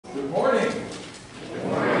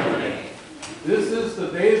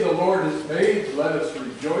Lord has made, let us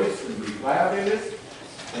rejoice and be glad in it.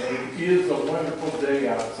 And it is a wonderful day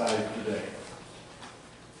outside today.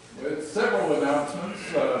 With several announcements.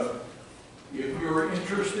 If you're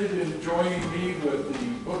interested in joining me with the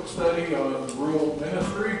book study on rural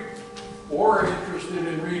ministry, or interested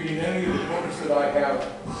in reading any of the books that I have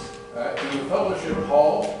in the fellowship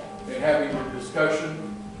hall and having a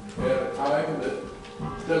discussion at a time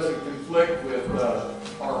that doesn't conflict with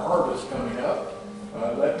our harvest coming up,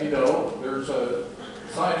 let me know. There's a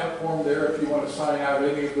sign-up form there if you want to sign out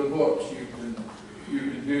any of the books. You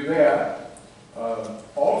can do that.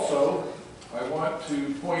 Also, I want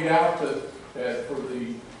to point out that for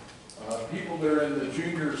the people that are in the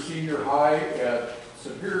junior, senior high at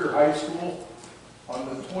Superior High School, on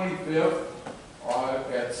the 25th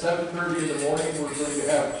at 7:30 in the morning, we're going to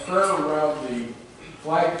have prayer around the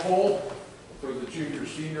flagpole for the junior,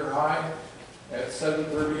 senior high at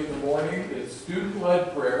 7:30 in the morning. It's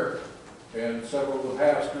student-led prayer, and several of the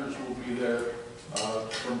pastors will be there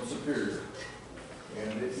from Superior.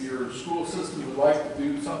 And if your school system would like to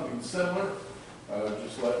do something similar,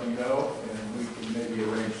 just let me know, and we can maybe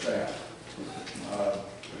arrange that.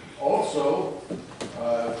 Also,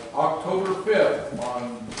 October 5th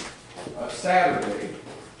on Saturday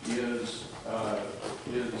is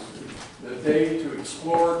the day to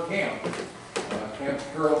explore camp. Camp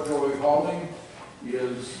Carol Joy Halling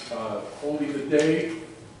is holding a day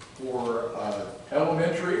for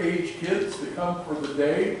elementary age kids to come for the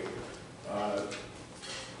day.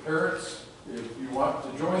 Parents, if you want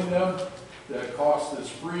to join them, that cost is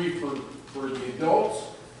free for the adults,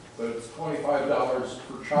 but it's $25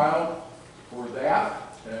 per child for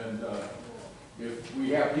that. And if we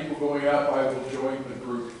have people going up, I will join the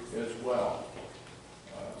group as well.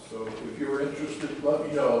 So if you're interested, let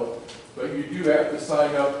me know. But you do have to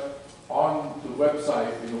sign up on the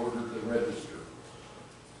website in order to register.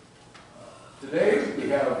 Today we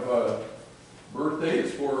have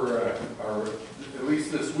birthdays for at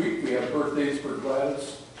least this week, we have birthdays for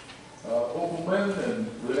Gladys Opelman and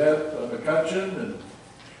Lynette McCutcheon and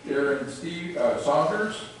Aaron Steve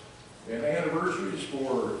Saunders, and anniversaries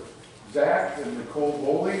for Zach and Nicole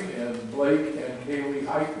Bowling and Blake and Kaylee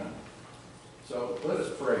Heitman. So let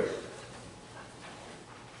us pray.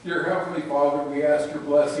 Dear Heavenly Father, we ask your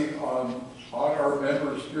blessing on our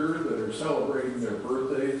members here that are celebrating their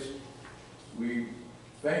birthdays. We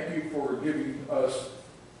thank you for giving us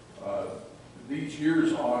these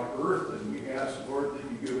years on earth, and we ask, Lord, that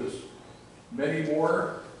you give us many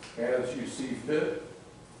more as you see fit,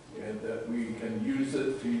 and that we can use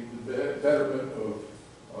it to the betterment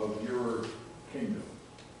of your kingdom.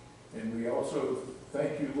 And we also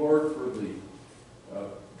thank you, Lord, for the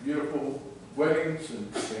beautiful weddings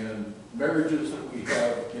and marriages that we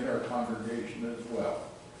have in our congregation as well.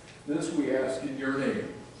 This we ask in your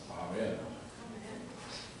name. Amen.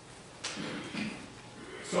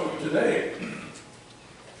 So today,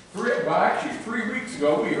 3 weeks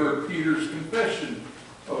ago, we heard Peter's confession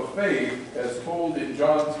of faith as told in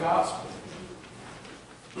John's Gospel.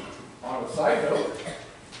 On a side note,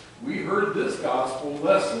 we heard this gospel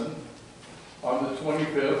lesson on the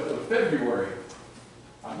 25th of February.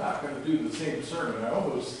 I'm not going to do the same sermon. I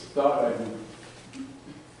almost thought I would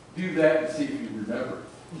do that and see if you remember.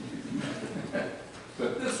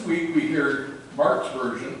 But this week we hear Mark's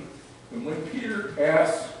version, and when Peter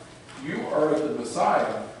asks, "You are the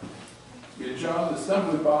Messiah," in John, the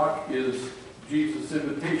stumbling block is Jesus'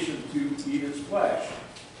 invitation to eat his flesh,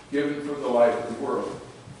 given for the life of the world.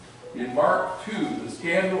 In Mark 2, the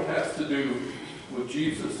scandal has to do with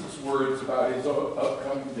Jesus' words about his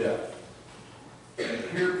upcoming death. And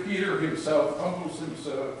here Peter himself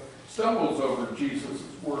stumbles over Jesus'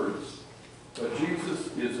 words. But Jesus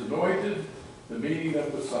is anointed, the meaning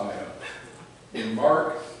of Messiah. In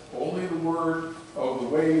Mark, only the word of the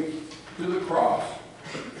way to the cross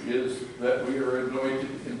is that we are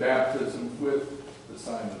anointed in baptism with the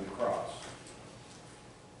sign of the cross.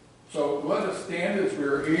 So let us stand as we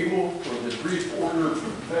are able for the brief order of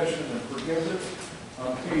confession and forgiveness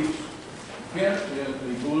on page 10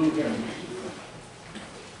 in the blue hymn.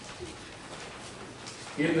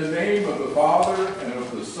 In the name of the Father, and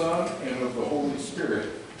of the Son, and of the Holy Spirit.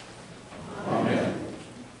 Amen.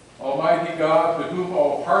 Almighty God, to whom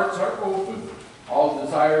all hearts are open, all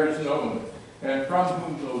desires known, and from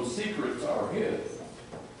whom no secrets are hid,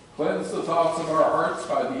 cleanse the thoughts of our hearts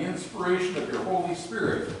by the inspiration of your Holy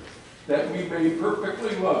Spirit, that we may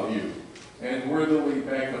perfectly love you and worthily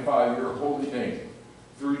magnify your holy name,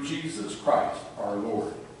 through Jesus Christ our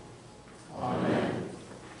Lord. Amen.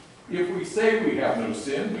 If we say we have no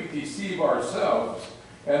sin, we deceive ourselves,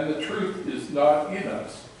 and the truth is not in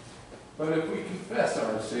us. But if we confess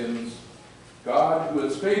our sins, God, who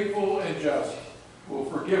is faithful and just, will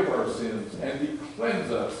forgive our sins and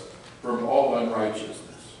cleanse us from all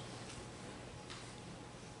unrighteousness.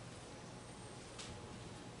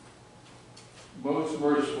 Most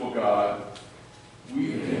merciful God,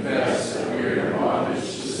 we confess that we are in bondage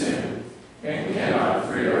to sin and cannot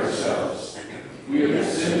free ourselves. We have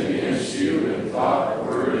sinned against you in thought,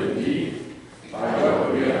 word, and deed, by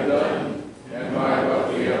what we have done and by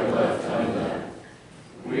what we have left undone.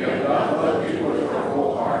 We have not loved you with our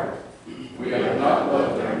whole heart. We have not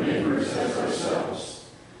loved our neighbors as ourselves.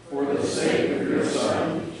 For the sake of your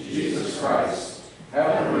Son, Jesus Christ,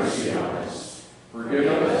 have mercy on us. Forgive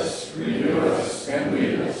us, renew us, and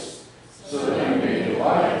lead us, so that we may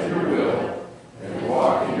delight in your will and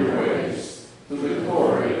walk in your ways, to the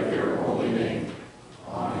glory of your holy name.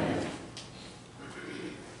 Amen.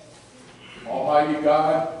 Almighty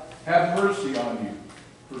God, have mercy on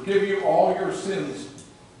you. Forgive you all your sins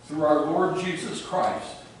through our Lord Jesus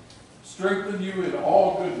Christ. Strengthen you in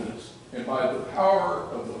all goodness, and by the power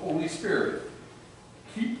of the Holy Spirit,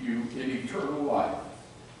 keep you in eternal life.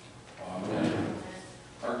 Amen.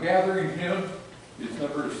 Our gathering hymn is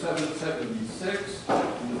number 776,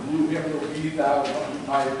 in the blue hymnal, Be Thou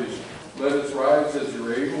My Vision. Let us rise as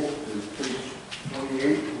you're able to page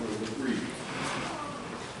 28 for the reading.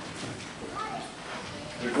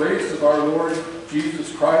 The grace of our Lord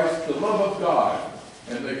Jesus Christ, the love of God,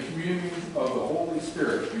 and the communion of the Holy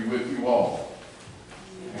Spirit be with you all.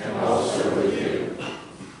 And also with you.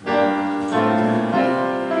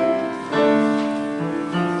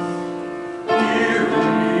 Here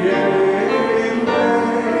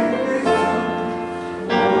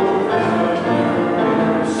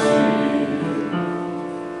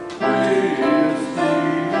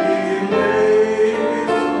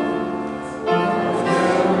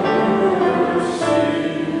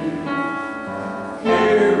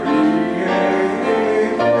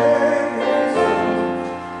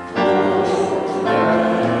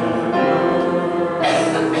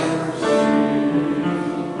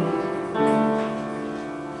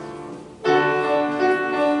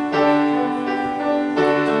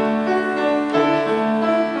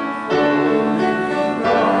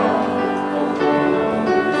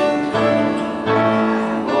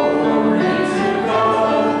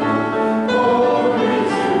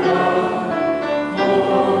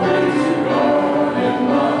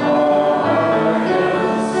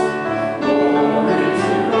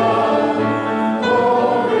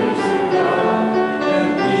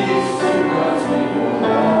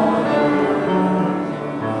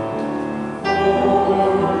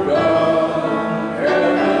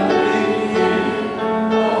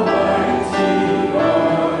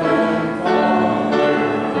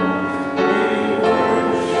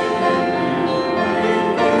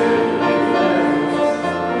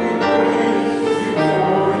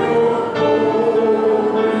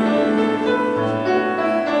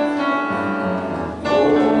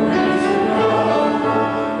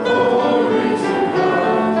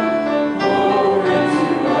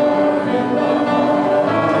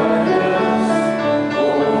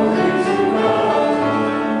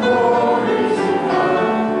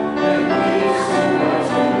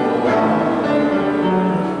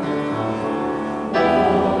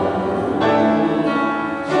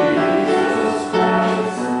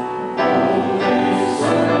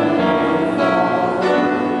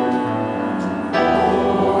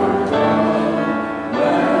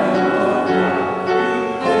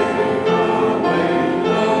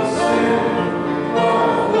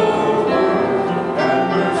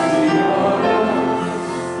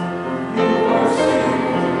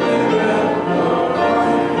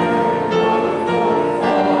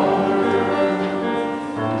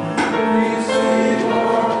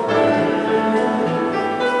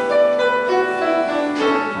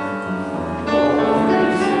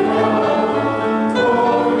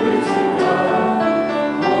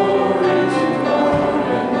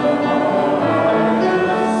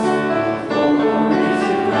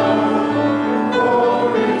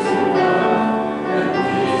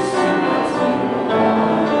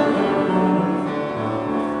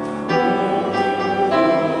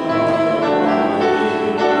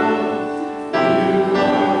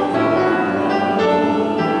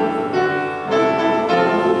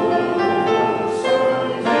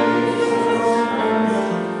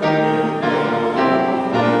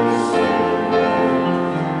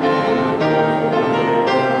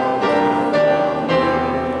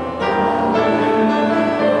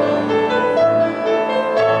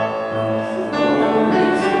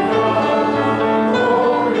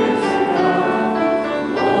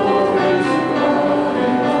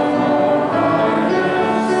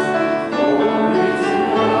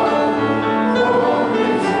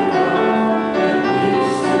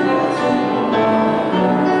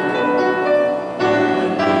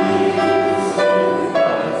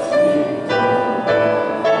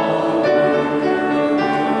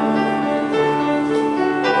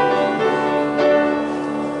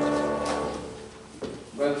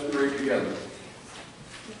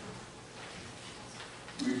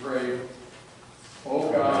We pray,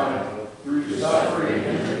 O God, through suffering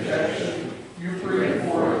and rejection, you bring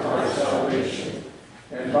forth our salvation,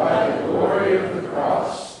 and by the glory of the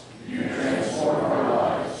cross, you transform our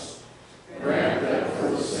lives. Grant that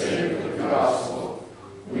for the sake of the gospel,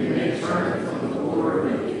 we may turn from the lure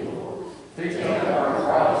of evil, taking up our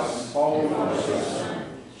cross and follow your Son,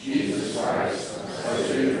 Jesus Christ, our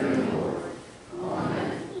Savior and Lord.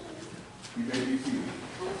 Amen. You may be seated.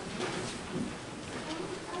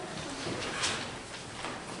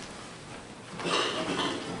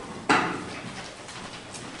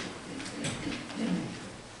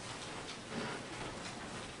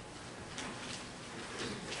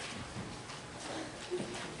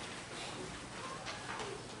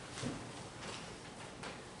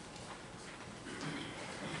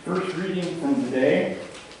 First reading from today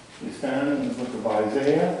is found in the book of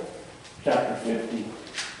Isaiah, chapter 50,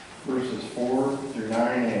 verses 4 through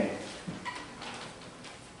 9a.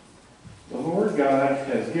 The Lord God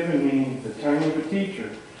has given me the tongue of a teacher,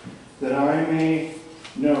 that I may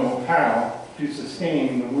know how to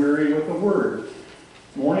sustain the weary with the word.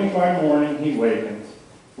 Morning by morning he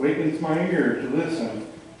wakens my ear to listen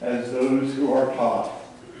as those who are taught.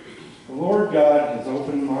 The Lord God has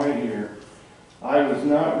opened my ear. I was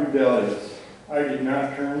not rebellious. I did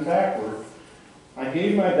not turn backward. I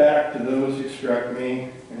gave my back to those who struck me,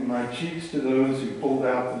 and my cheeks to those who pulled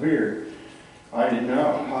out the beard. I did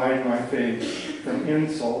not hide my face from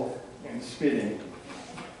insult and spitting.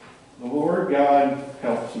 The Lord God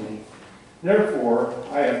helps me. Therefore,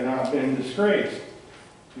 I have not been disgraced.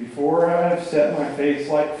 Before I have set my face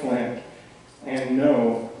like flint, and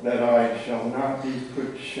know that I shall not be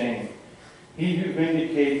put to shame. He who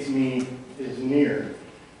vindicates me is near.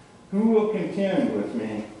 Who will contend with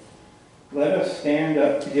me? Let us stand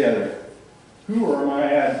up together. Who are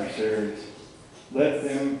my adversaries? Let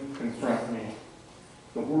them confront me.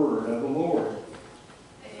 The word of the Lord.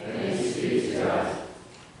 Thanks be to God.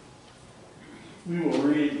 We will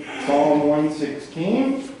read Psalm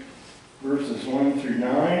 116, verses 1 through 9,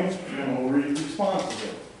 and we'll read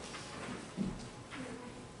responsively.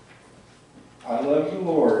 I love the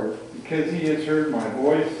Lord because he has heard my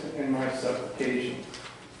voice and my supplication.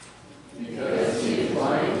 Because he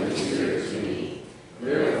inclined his ear to me,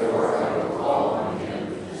 therefore I will call on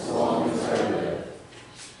him as long as I live.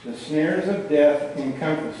 The snares of death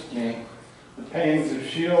encompassed me. The pangs of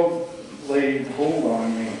Sheol laid hold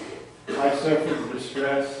on me. I suffered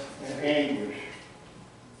distress and anguish.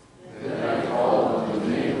 Then I called on the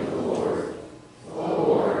name of the Lord. O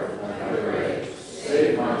Lord, I pray,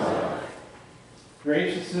 save my life.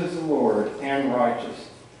 Gracious is the Lord and righteous.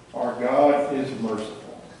 Our God is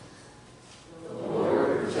merciful. The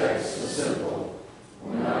Lord protects the simple.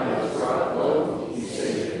 When I was brought low, he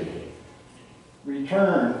saved me.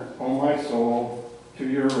 Return, O my soul, to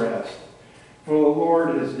your rest, for the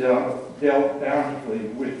Lord has dealt bountifully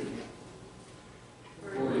with you.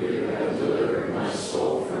 For you have delivered my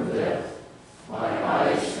soul from death, my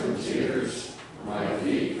eyes from tears, my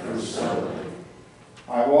feet from stumbling.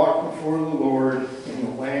 I walk before the Lord in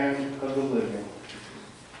the land of the living.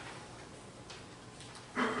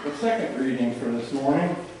 The second reading for this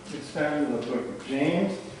morning is found in the book of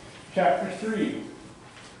James, chapter 3,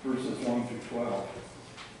 verses 1 through 12.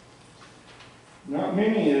 Not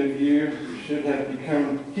many of you should have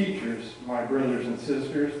become teachers, my brothers and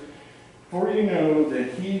sisters, for you know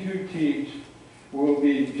that he who teaches will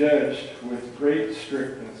be judged with great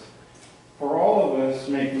strictness. For all of us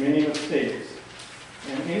make many mistakes,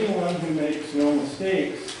 and anyone who makes no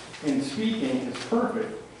mistakes in speaking is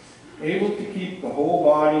perfect, able to keep the whole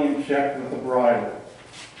body in check with a bridle.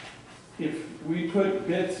 If we put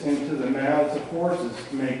bits into the mouths of horses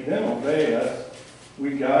to make them obey us,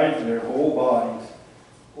 we guide their whole bodies.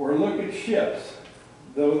 Or look at ships.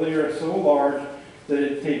 Though they are so large that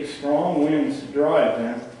it takes strong winds to drive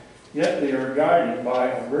them, yet they are guided by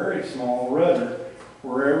a very small rudder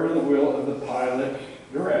wherever the will of the pilot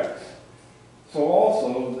directs. So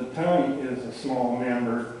also the tongue is a small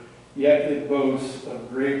member, yet it boasts of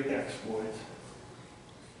great exploits.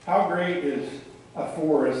 How great is a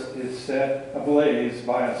forest is set ablaze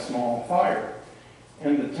by a small fire,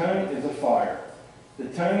 and the tongue is a fire. The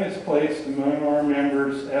tongue is placed among our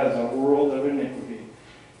members as a world of iniquity.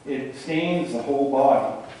 It stains the whole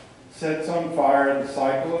body, sets on fire the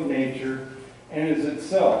cycle of nature, and is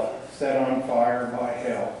itself set on fire by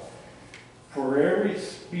hell. For every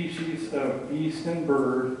species of beast and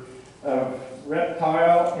bird, of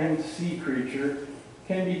reptile and sea creature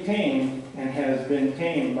can be tamed and has been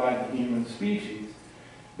tamed by the human species.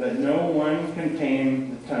 But no one can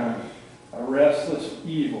tame the tongue, a restless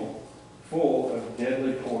evil, full of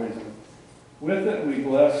deadly poison. With it we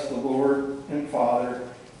bless the Lord and Father,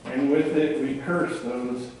 and with it we curse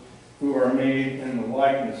those who are made in the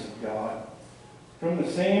likeness of God. From the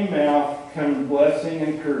same mouth come blessing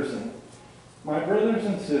and cursing. My brothers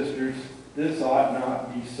and sisters, this ought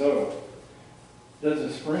not be so. Does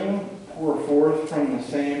a spring pour forth from the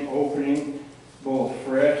same opening both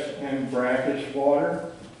fresh and brackish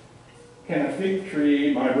water? Can a fig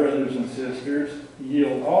tree, my brothers and sisters,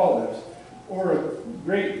 yield olives, or a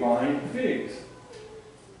grapevine figs?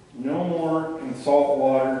 No more can salt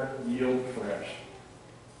water yield fresh.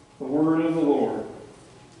 The word of the Lord.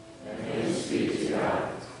 Thanks be to God.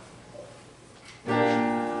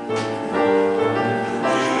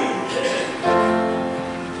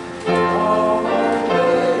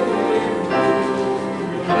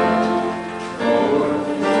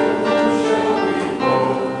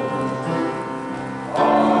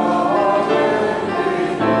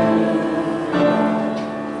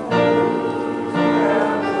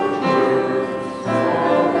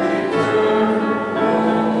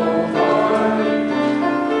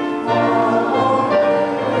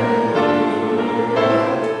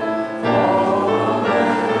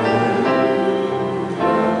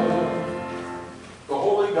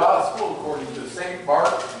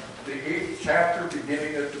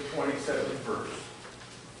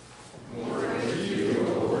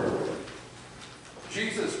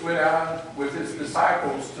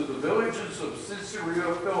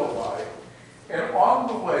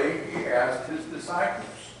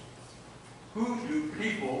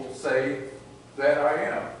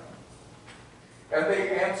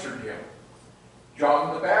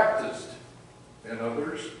 John the Baptist, and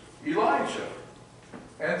others, Elijah,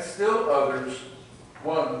 and still others,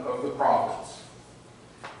 one of the prophets.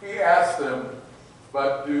 He asked them,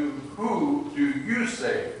 "But who do you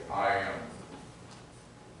say I am?"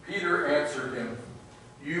 Peter answered him,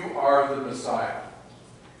 "You are the Messiah."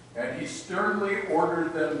 And he sternly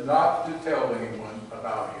ordered them not to tell anyone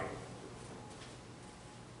about him.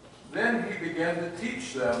 Then he began to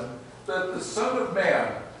teach them that the Son of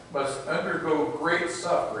Man must undergo great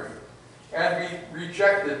suffering and be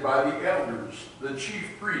rejected by the elders, the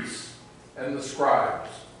chief priests, and the scribes,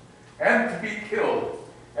 and to be killed,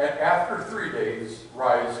 and after 3 days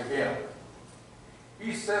rise again.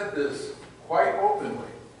 He said this quite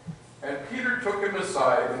openly, and Peter took him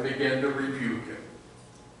aside and began to rebuke him.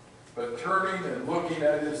 But turning and looking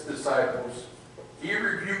at his disciples, he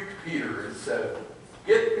rebuked Peter and said,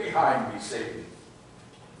 "Get behind me, Satan,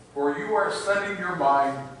 for you are setting your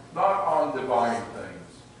mind not on divine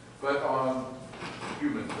things, but on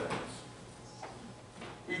human things."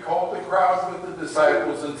 He called the crowd with the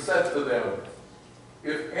disciples and said to them,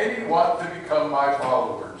 "If any want to become my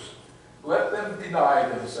followers, let them deny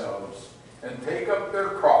themselves and take up their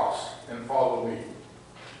cross and follow me.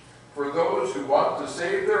 For those who want to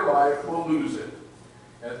save their life will lose it,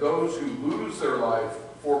 and those who lose their life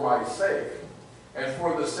for my sake and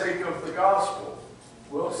for the sake of the gospel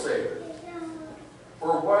will save it.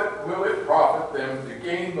 For what will it profit them to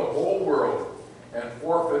gain the whole world and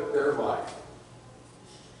forfeit their life?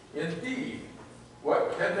 Indeed,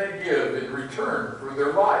 what can they give in return for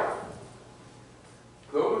their life?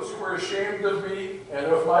 Those who are ashamed of me and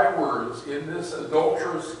of my words in this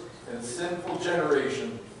adulterous and sinful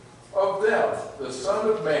generation, of them the Son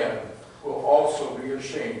of Man will also be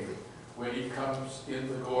ashamed when he comes in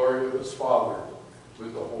the glory of his Father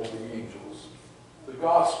with the holy angels." The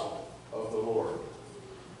gospel of the Lord.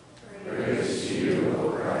 Praise to you, O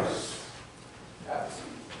Christ.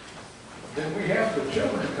 Then we have the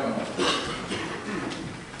children come up.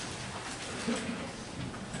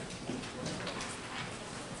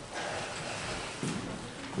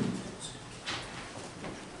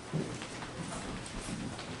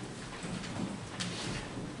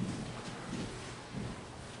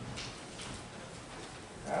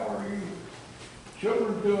 How are you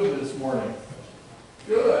children doing this morning?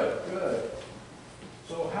 Good, good.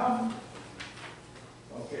 So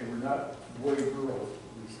okay, we're not boy or girl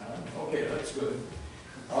this time. Okay, that's good.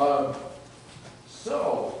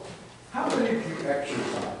 So, how many of you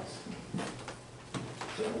exercise?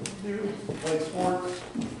 So, do play sports?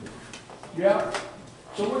 Yeah.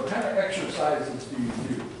 So what kind of exercises do you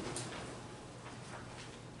do?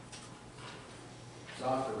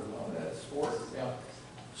 Soccer, well, that's sport, yeah.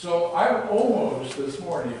 So this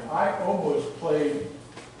morning, I almost played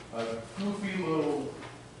a goofy little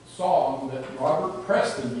song that Robert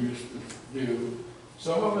Preston used to do.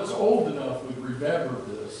 Some of us old enough would remember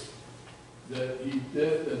this, that he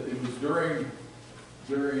did, that it was during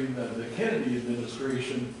the Kennedy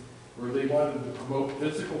administration where they wanted to promote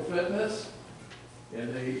physical fitness,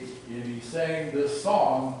 and he sang this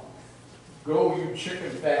song Go, you chicken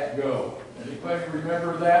fat, go. Anybody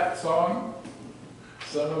remember that song?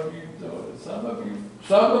 Some of you don't. Some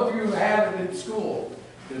of you had it in school,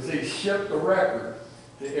 because they shipped the record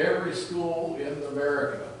to every school in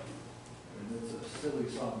America. And it's a silly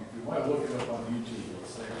song. If you want to look it up on YouTube,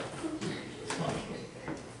 it's there.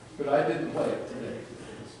 But I didn't play it today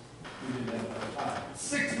because we didn't have enough time. It's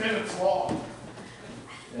 6 minutes long.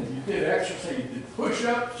 And you did exercise, you did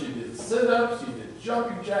push-ups, you did sit-ups, you did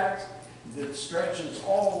jumping jacks, you did stretches,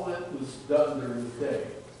 all that was done during the day.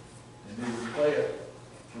 And they would play it.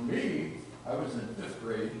 For me, I was in 5th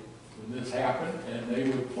grade when this happened, and they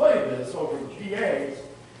would play this over the PA,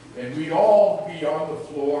 and we'd all be on the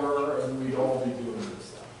floor, and we'd all be doing this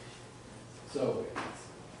stuff. So,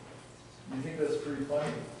 you think that's pretty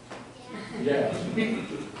funny? Yeah.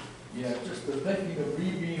 Yeah, just the thinking of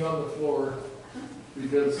me being on the floor,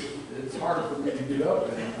 because it's hard for me to get up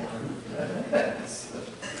anymore.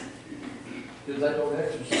 Because I don't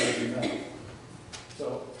exercise enough.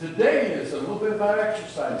 So today is a little bit about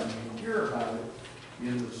exercising. You'll hear about it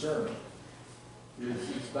in the sermon.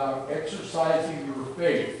 It's about exercising your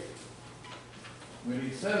faith. When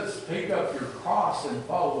he says, take up your cross and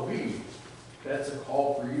follow me, that's a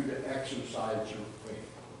call for you to exercise your faith.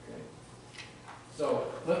 Okay? So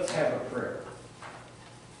let's have a prayer.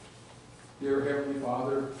 Dear Heavenly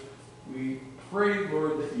Father, we pray,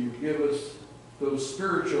 Lord, that you give us those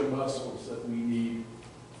spiritual muscles that we need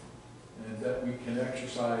and that we can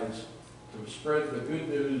exercise to spread the good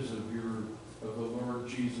news of the Lord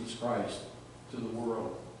Jesus Christ to the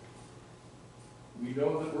world. We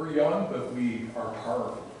know that we're young, but we are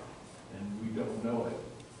powerful, and we don't know it.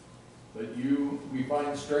 But we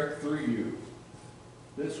find strength through you.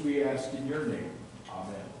 This we ask in your name.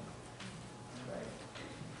 Amen.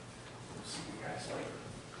 See you guys later.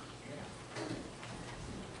 Yeah.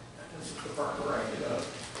 This is the part where I get up.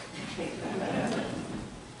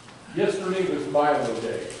 Yesterday was Milo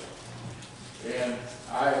Day. And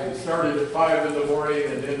I started at 5 in the morning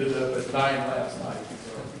and ended up at 9 last night.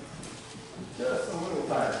 So just a little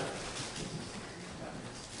tired.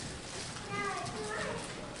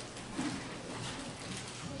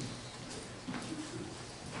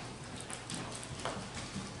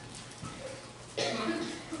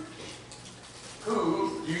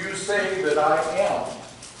 Who do you say that I am?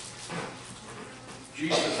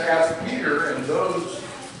 Jesus asked Peter and those,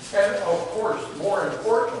 and of course, more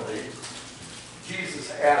importantly,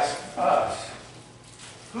 Jesus asked us,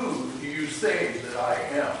 who do you say that I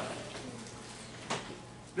am?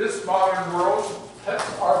 This modern world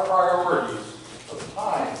tests our priorities of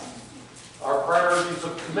time, our priorities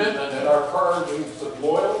of commitment, and our priorities of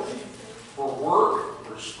loyalty for work,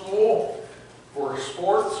 for school, for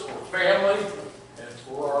sports, for family, and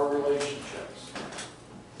for our relationships.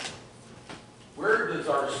 Where does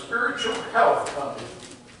our spiritual health come in?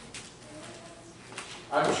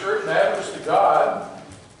 I'm sure it matters to God,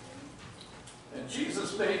 and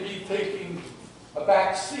Jesus may be taking a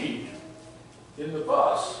back seat in the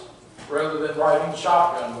bus rather than riding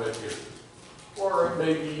shotgun with you, or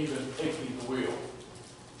maybe even taking the wheel.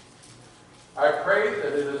 I pray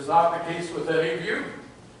that it is not the case with any of you.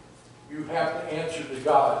 You have to answer to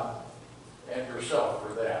God and yourself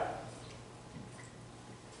for that.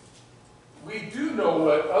 We do know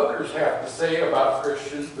what others have to say about the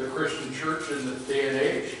Christian church in this day and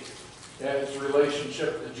age and its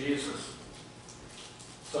relationship to Jesus.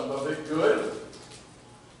 Some of it good,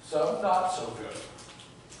 some not so good.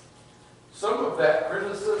 Some of that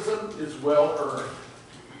criticism is well earned.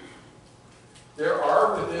 There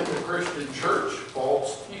are within the Christian church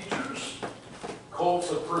false teachers, cults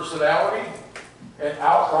of personality, and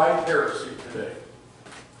outright heresy today.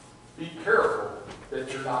 Be careful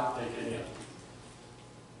that you're not taken in.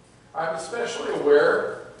 I'm especially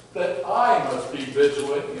aware that I must be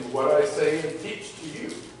vigilant in what I say and teach to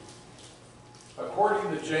you.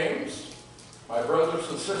 According to James, my brothers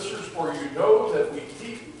and sisters, for you know that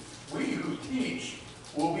we who teach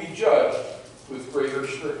will be judged with greater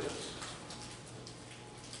strictness.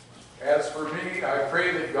 As for me, I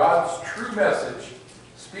pray that God's true message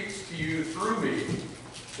speaks to you through me,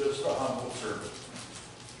 just a humble servant.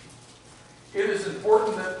 It is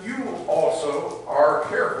important that you also are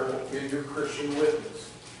careful in your Christian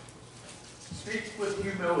witness. Speak with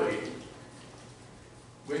humility.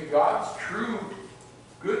 When God's true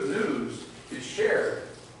good news is shared,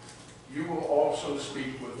 you will also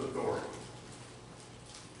speak with authority.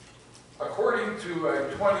 According to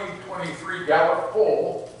a 2023 Gallup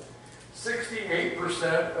poll,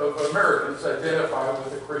 68% of Americans identify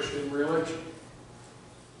with a Christian religion.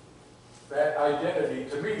 That identity,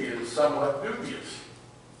 to me, is somewhat dubious.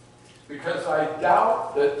 because I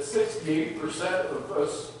doubt that 68% of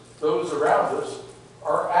us, those around us,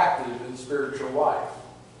 are active in spiritual life.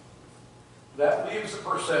 That leaves a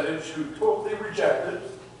percentage who totally reject it,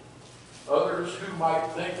 others who might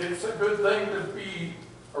think it's a good thing to be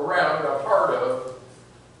around, a part of,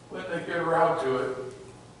 when they get around to it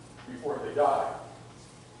before they die.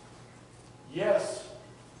 Yes,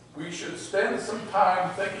 we should spend some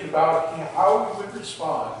time thinking about how we would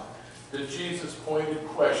respond to Jesus' pointed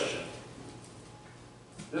question.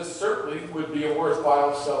 This certainly would be a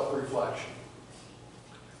worthwhile self-reflection.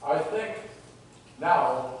 I think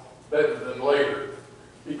now better than later,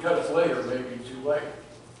 because later may be too late.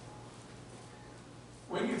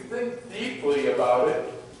 When you think deeply about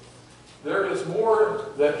it, there is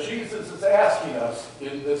more that Jesus is asking us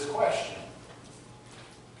in this question.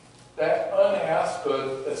 That unasked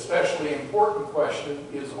but especially important question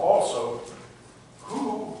is also,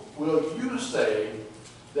 who will you say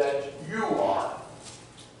that you are?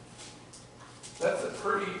 That's a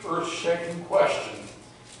pretty earth-shaking question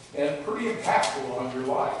and pretty impactful on your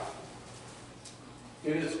life.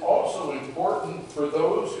 It is also important for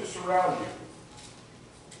those who surround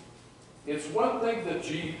you. It's one thing that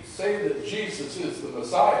say that Jesus is the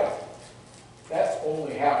Messiah. That's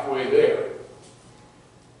only halfway there.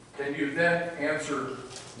 Can you then answer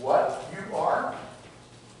what you are?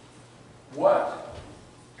 What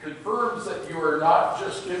confirms that you are not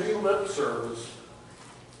just giving lip service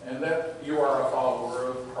and that you are a follower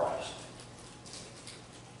of Christ?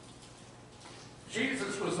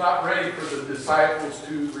 Jesus was not ready for the disciples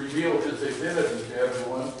to reveal his identity to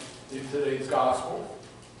everyone in today's gospel,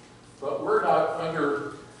 but we're not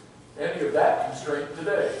under any of that constraint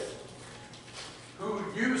today. Who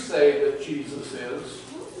you say that Jesus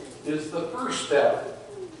is the first step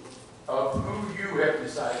of who you have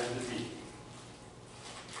decided to be.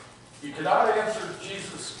 You cannot answer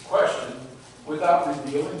Jesus' question without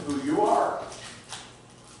revealing who you are.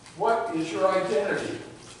 What is your identity?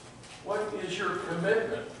 What is your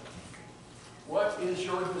commitment? What is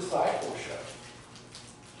your discipleship?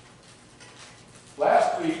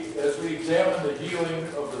 Last week, as we examined the healing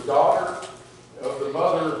of the daughter, of the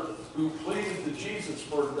mother who pleaded to Jesus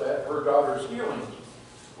for her daughter's healing,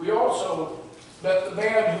 we also met the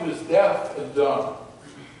man who was deaf and dumb,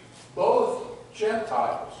 both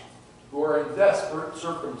Gentiles who are in desperate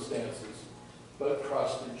circumstances but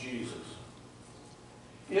trust in Jesus.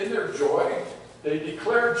 In their joy, they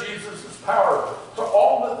declare Jesus' power to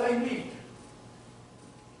all that they need.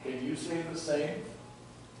 Can you say the same?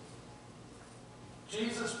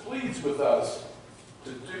 Jesus pleads with us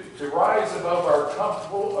to rise above our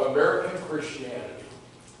comfortable American Christianity.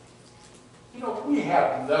 You know, we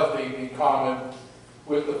have nothing in common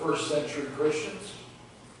with the first century Christians.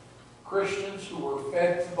 Christians who were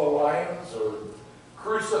fed to the lions or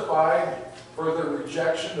crucified for their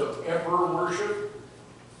rejection of emperor worship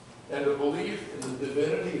and a belief in the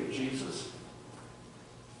divinity of Jesus.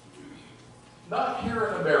 Not here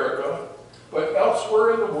in America, but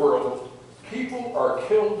elsewhere in the world, people are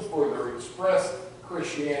killed for their expressed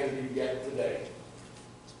Christianity yet today.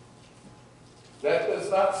 That does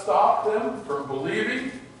not stop them from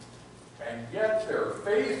believing, and yet their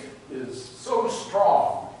faith is so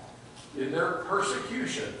strong in their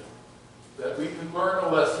persecution that we can learn a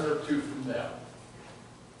lesson or two from them.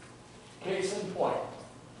 Case in point,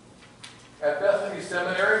 at Bethany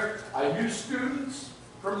Seminary, I knew students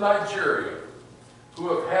from Nigeria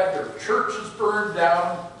who have had their churches burned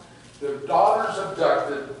down, their daughters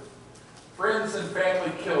abducted, friends and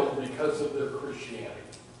family killed because of their Christianity.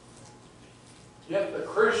 Yet the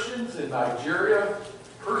Christians in Nigeria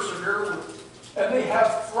persevere, and they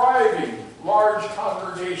have thriving, large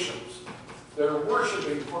congregations that are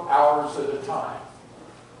worshiping for hours at a time.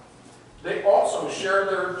 They also share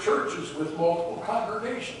their churches with multiple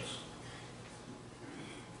congregations.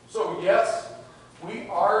 So yes, we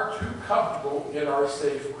are too comfortable in our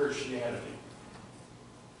safe Christianity.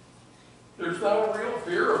 There's no real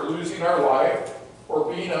fear of losing our life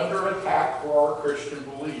or being under attack for our Christian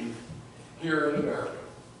belief here in America.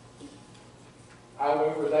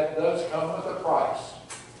 However, that does come with a price: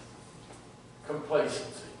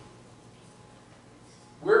 complacency.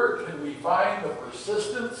 Where can we find the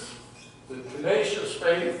persistence, the tenacious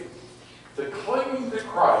faith, the clinging to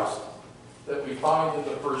Christ that we find in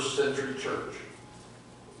the first century church,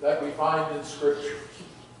 that we find in Scripture,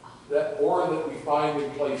 or that we find in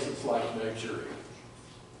places like Nigeria?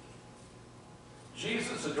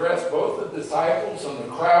 Jesus addressed both the disciples and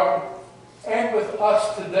the crowd, and with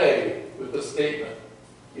us today, with the statement,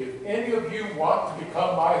 "If any of you want to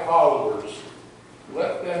become my followers,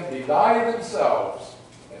 let them deny themselves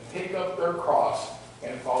and take up their cross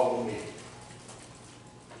and follow me.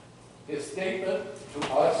 His statement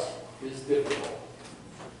to us is difficult.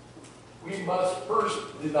 We must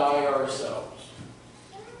first deny ourselves,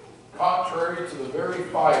 contrary to the very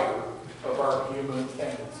fiber of our human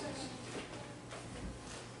tendencies.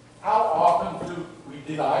 How often do we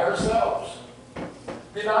deny ourselves?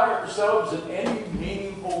 Deny ourselves in any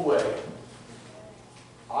meaningful way.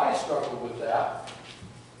 I struggle with that.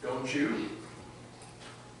 Don't you?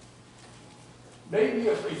 Maybe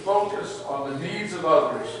if we focus on the needs of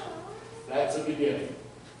others, that's a beginning.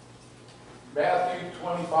 Matthew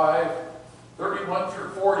 25, 31 through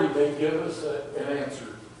 40 may give us an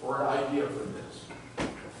answer or an idea for this.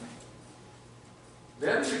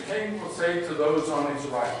 Then the king will say to those on his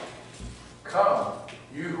right, "Come,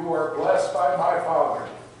 you who are blessed by my Father,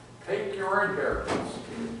 take your inheritance,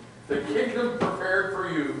 the kingdom prepared for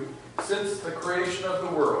you since the creation of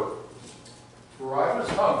the world. For I was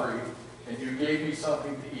hungry, and you gave me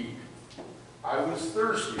something to eat. I was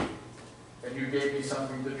thirsty, and you gave me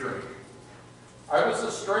something to drink. I was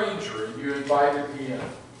a stranger, and you invited me in.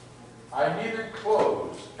 I needed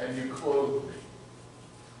clothes, and you clothed me.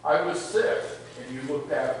 I was sick, and you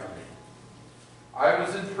looked after me. I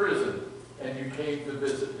was in prison, and you came to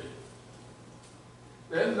visit me."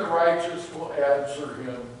 Then the righteous will answer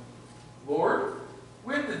him, "Lord,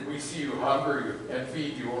 when did we see you hungry and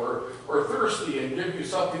feed you, or thirsty and give you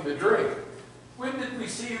something to drink? When did we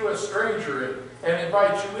see you a stranger and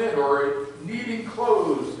invite you in, or needing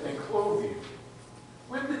clothes and clothe you?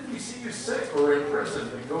 When did we see you sick or in prison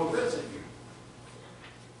and go visit you?"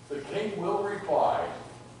 The king will reply,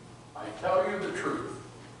 "I tell you the truth.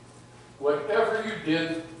 Whatever you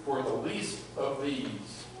did for the least of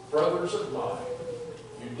these brothers of mine,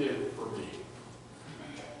 you did for me."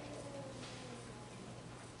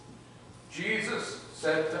 Jesus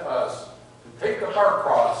said to us to take up our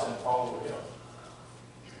cross and follow him.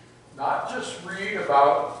 Not just read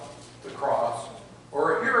about the cross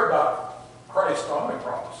or hear about Christ on the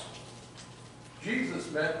cross. Jesus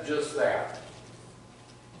meant just that.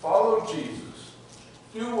 Follow Jesus.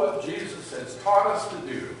 Do what Jesus has taught us to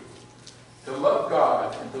do, to love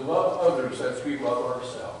God and to love others as we love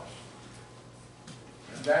ourselves.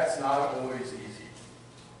 And that's not always easy.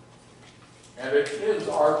 And it is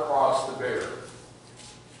our cross to bear.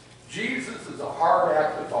 Jesus is a hard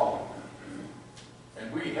act to follow.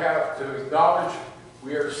 And we have to acknowledge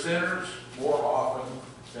we are sinners more often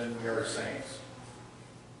than we are saints.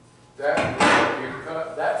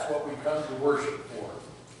 That's what we come to worship for.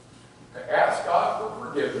 To ask God for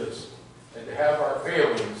forgiveness and to have our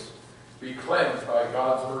failings be cleansed by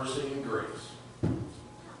God's mercy and grace.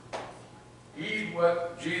 Heed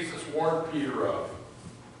what Jesus warned Peter of.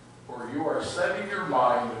 For you are setting your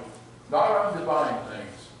mind not on divine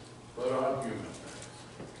things, but on human things.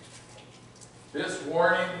 This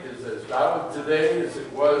warning is as valid today as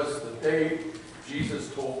it was the day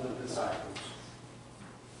Jesus told the disciples.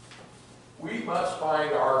 We must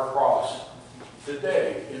find our cross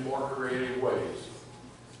today in more creative ways.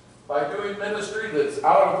 By doing ministry that's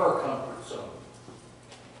out of our comfort zone.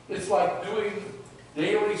 It's like doing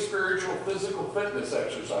daily spiritual physical fitness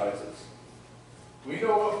exercises. We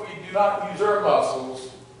know if we do not use our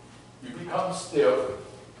muscles, you become stiff,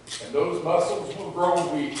 and those muscles will grow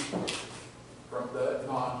weak from that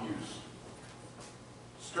non-use.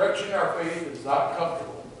 Stretching our faith is not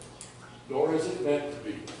comfortable, nor is it meant to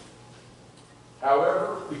be.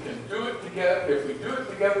 However, we can do it together. If we do it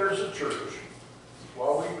together as a church,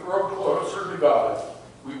 while we grow closer to God,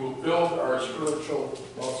 we will build our spiritual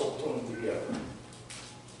muscle tone together.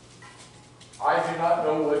 I do not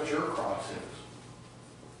know what your cross is.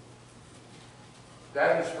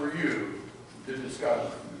 That is for you to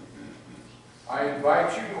discover. I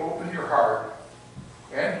invite you to open your heart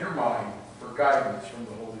and your mind for guidance from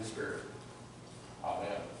the Holy Spirit.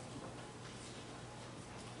 Amen.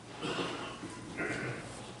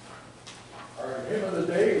 Our hymn of the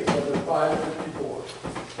day is number 554.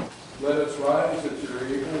 Let us rise as you're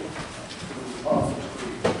able to the Apostles'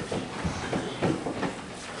 Creed.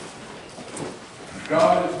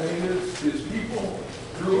 God has made us his people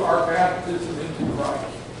through our baptism into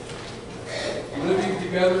Christ. Living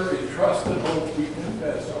together in trust and hope, we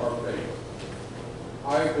confess our faith.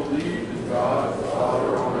 I believe in God, the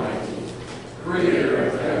Father Almighty, creator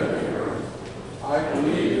of heaven and earth. I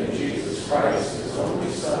believe in Jesus Christ, his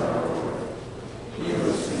only Son, our Lord. He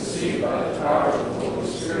was conceived by the power of the Holy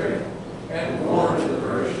Spirit and born of the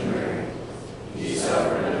Virgin Mary. He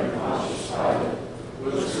suffered under Pontius Pilate,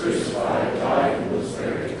 was crucified, died, and was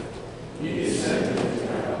buried. He descended into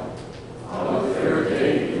hell. On the third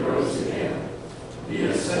day he rose again. He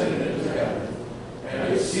ascended into heaven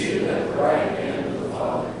and is seated at the right hand of the Father.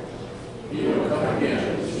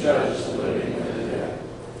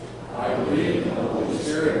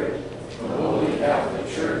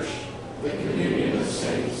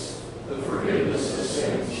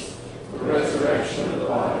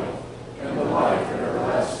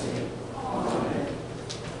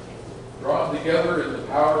 come together in the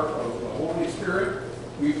power of the Holy Spirit,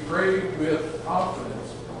 we pray with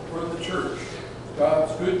confidence for the church,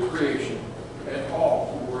 God's good creation, and all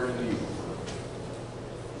who are in need.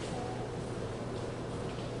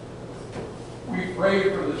 We pray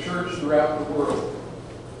for the church throughout the world.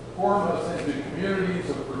 Form us into communities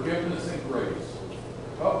of forgiveness and grace.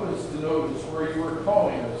 Help us to notice where you are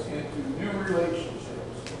calling us into new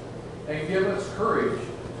relationships, and give us courage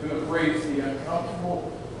to embrace the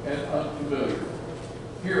uncomfortable and unfamiliar.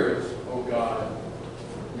 Hear us, O God.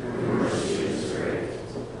 Your mercy is great.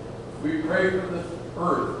 We pray for the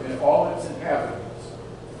earth and all its inhabitants.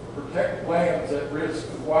 Protect lands at risk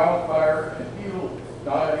of wildfire and heal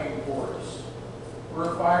dying forests.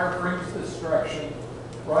 Where fire brings destruction,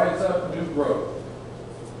 rise up new growth.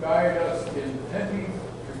 Guide us in tending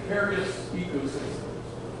precarious ecosystems.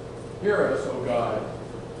 Hear us, O God.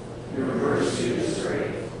 Your mercy is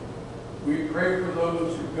great. We pray for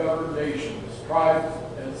those who govern nations, tribes,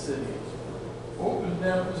 and cities. Open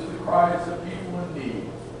them to the cries of people in need.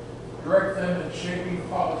 Direct them in shaping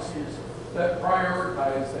policies that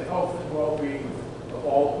prioritize the health and well-being of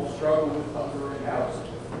all who struggle with hunger and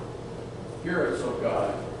housing. Hear us, O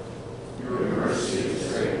God. Your mercy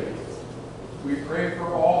is great. We pray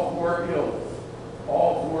for all who are ill,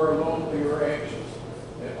 all who are lonely or anxious,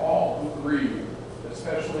 and all who grieve,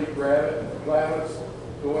 especially Gladys,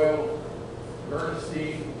 Doyle,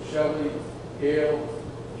 Ernestine, Shelley, Gail,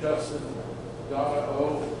 Justin, Donna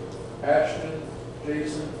O, Ashton,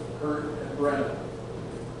 Jason, Kurt, and Brennan.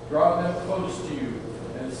 Draw them close to you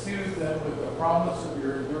and soothe them with the promise of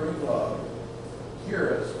your enduring love.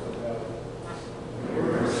 Hear us, O God. Your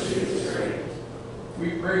mercy is great.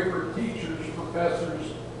 We pray for teachers,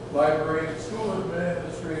 professors, librarians, school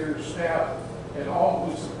administrators, staff, and all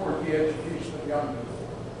who support the education of young people.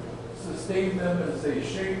 Sustain them as they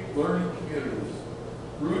shape learning communities,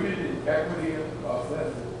 rooted in equity and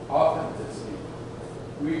authenticity.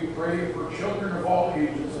 We pray for children of all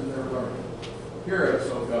ages in their learning. Hear us,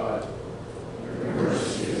 O God. Your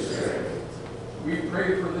mercy is great. We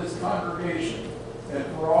pray for this congregation and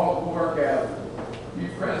for all who are gathered. Be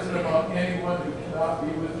present among anyone who cannot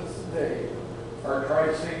be with us today. Our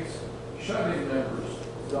Tri-Saints shut-in members,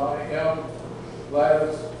 Donna M.,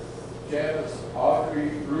 Gladys, Janice, Audrey,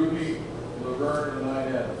 Ruby, Laverne, and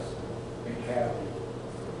Inez, and Kathy.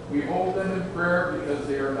 We hold them in prayer because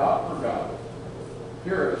they are not forgotten.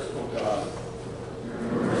 Hear us, O God.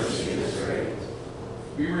 Your mercy is great.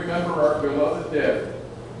 We remember our beloved dead,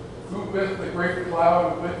 who with the great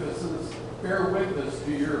cloud of witnesses bear witness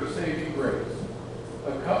to your saving grace.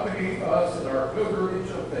 Accompany us in our pilgrimage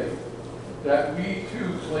of faith, that we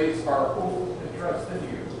too place our hope and trust in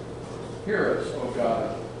you. Hear us, O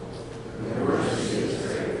God. Your mercy is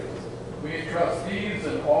great. We entrust these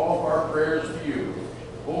and all of our prayers to you,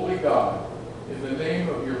 Holy God, in the name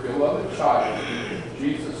of your beloved child,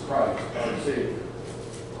 Jesus Christ, our Savior.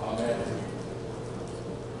 Amen.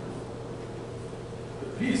 The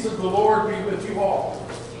peace of the Lord be with you all.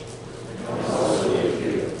 And also with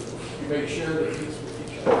you. You may share the peace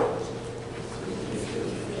with each other.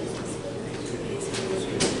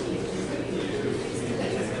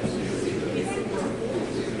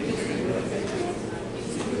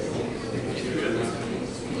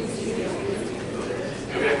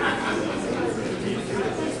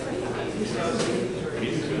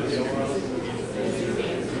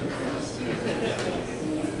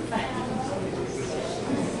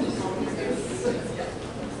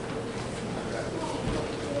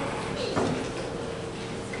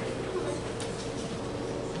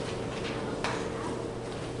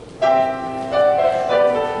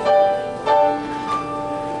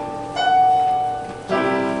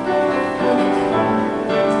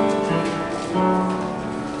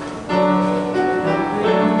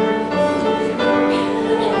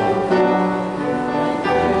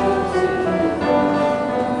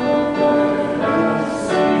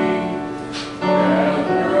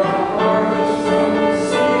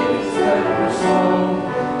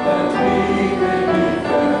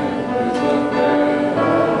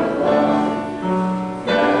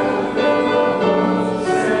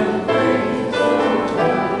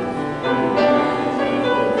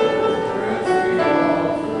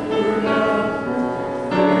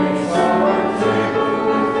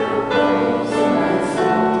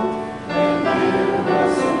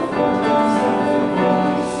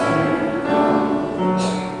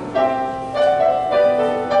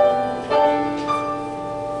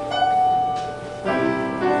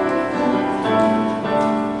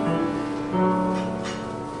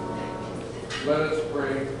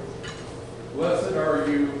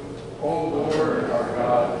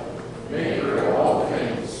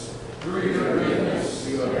 your goodness,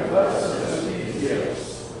 you have blessed us with these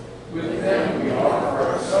gifts. With them we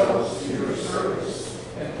offer ourselves to your service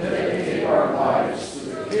and dedicate our lives to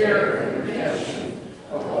the care and redemption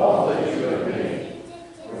of all that you have made.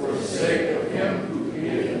 For the sake of him who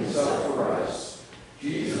gave himself for us,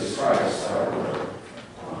 Jesus Christ our Lord.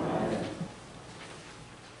 Amen.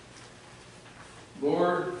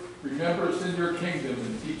 Lord, remember us in your kingdom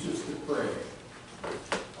and teach us to pray.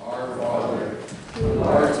 Our Father, who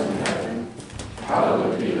art in heaven,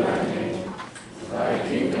 hallowed be thy name. Thy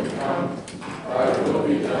kingdom come, thy will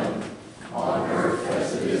be done, on earth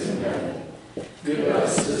as it is in heaven. Give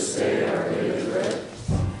us this day our daily bread,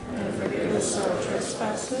 and forgive us our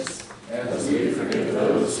trespasses, as we forgive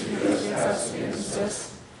those who trespass against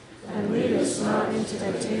us. And lead us not into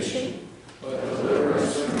temptation, but deliver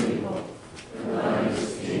us from evil. For thine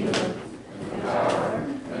is the kingdom, and the power,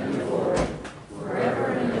 and the glory, forever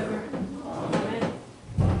and ever. Amen.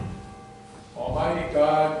 Almighty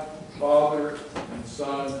God, Father, and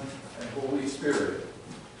Son, and Holy Spirit,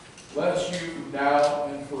 bless you now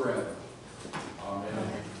and forever. Amen.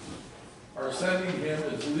 Our sending hymn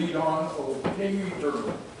is Lead On, O King Eternal.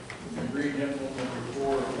 You can read hymn number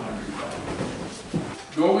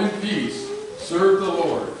 495. Go in peace, serve the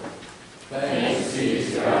Lord. Thanks be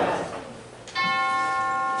to God.